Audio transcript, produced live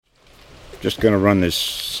Just going to run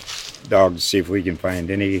this dog to see if we can find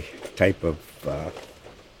any type of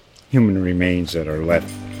human remains that are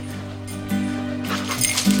left.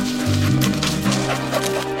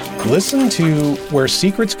 Listen to Where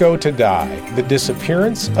Secrets Go to Die, The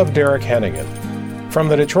Disappearance of Derek Hennigan. From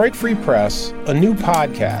the Detroit Free Press, a new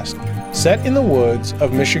podcast set in the woods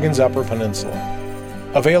of Michigan's Upper Peninsula.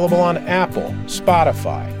 Available on Apple,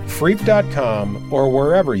 Spotify, Freep.com, or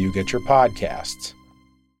wherever you get your podcasts.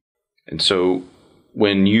 And so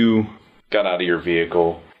when you got out of your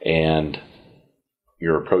vehicle and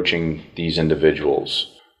you're approaching these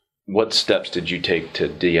individuals, what steps did you take to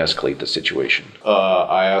de-escalate the situation?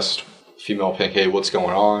 I asked female pink, hey, what's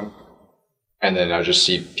going on? And then I just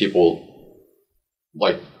see people,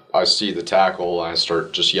 like, I see the tackle and I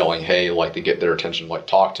start just yelling, hey, like, to get their attention, like,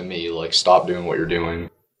 talk to me, like, stop doing what you're doing.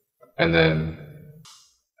 And then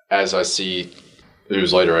as I see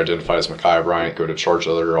who's later identified as Ma'Khia Bryant go to charge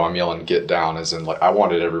the other girl, I'm yelling, get down, as in, like, I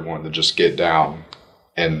wanted everyone to just get down.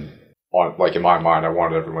 And, like, in my mind, I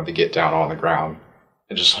wanted everyone to get down on the ground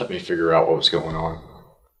and just let me figure out what was going on.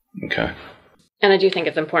 Okay. And I do think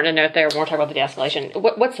it's important to note there, when we're talking about the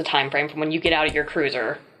de-escalation, what's the time frame from when you get out of your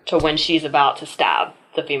cruiser to when she's about to stab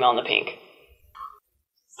the female in the pink?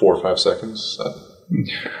 4 or 5 seconds,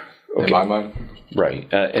 in my mind.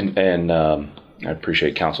 Right. And I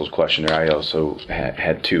appreciate counsel's question there. I also had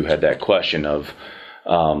that question of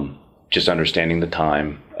just understanding the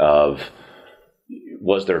time of,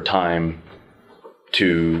 was there time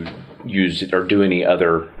to use or do any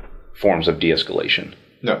other forms of de-escalation?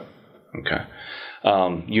 No. Okay.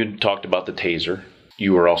 You talked about the taser.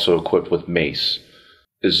 You were also equipped with mace.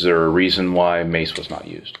 Is there a reason why mace was not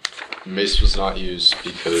used? Mace was not used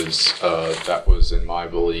because that was, in my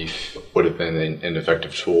belief, would have been an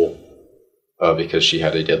ineffective tool because she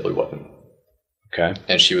had a deadly weapon. Okay.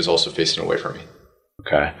 And she was also facing away from me.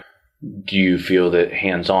 Okay. Do you feel that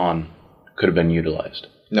hands-on could have been utilized?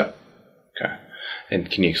 No. Okay. And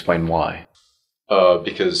can you explain why?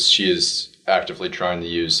 Because she is actively trying to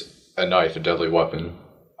use a knife, a deadly weapon,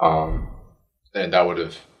 and that would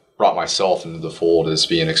have brought myself into the fold as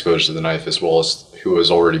being exposed to the knife, as well as who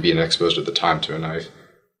was already being exposed at the time to a knife.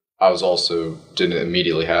 I was also didn't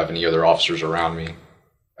immediately have any other officers around me.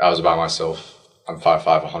 I was by myself. I'm 5'5",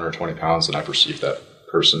 120 pounds, and I perceived that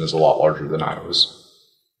person as a lot larger than I was.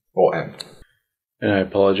 And I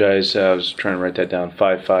apologize, I was trying to write that down.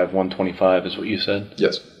 5'5", 125 is what you said?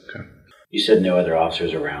 Yes. Okay. You said no other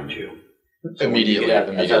officers around you. So Immediately.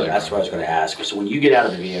 That's what I was going to ask. So when you get out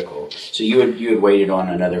of the vehicle, so you had waited on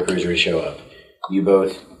another cruiser to show up. You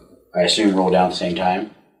both, I assume, rolled down at the same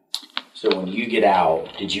time. So when you get out,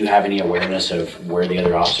 did you have any awareness of where the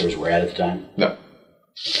other officers were at the time? No.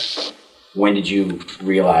 When did you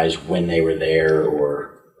realize when they were there,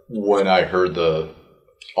 or? When I heard the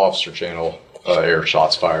officer channel air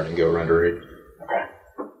shots fired and go render aid. Okay.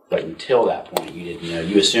 But until that point, you didn't know.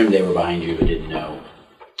 You assumed they were behind you, but didn't know.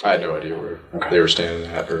 I had no idea where they were standing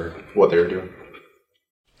at or what they were doing.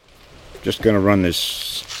 Just going to run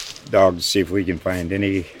this dog to see if we can find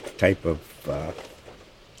any type of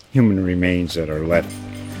human remains that are left.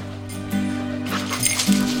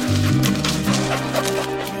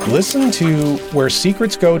 Listen to Where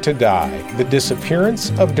Secrets Go to Die, The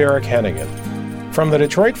Disappearance of Derek Hennigan. From the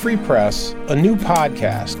Detroit Free Press, a new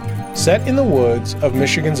podcast set in the woods of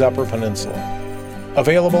Michigan's Upper Peninsula.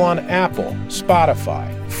 Available on Apple,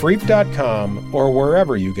 Spotify, Freep.com, or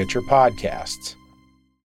wherever you get your podcasts.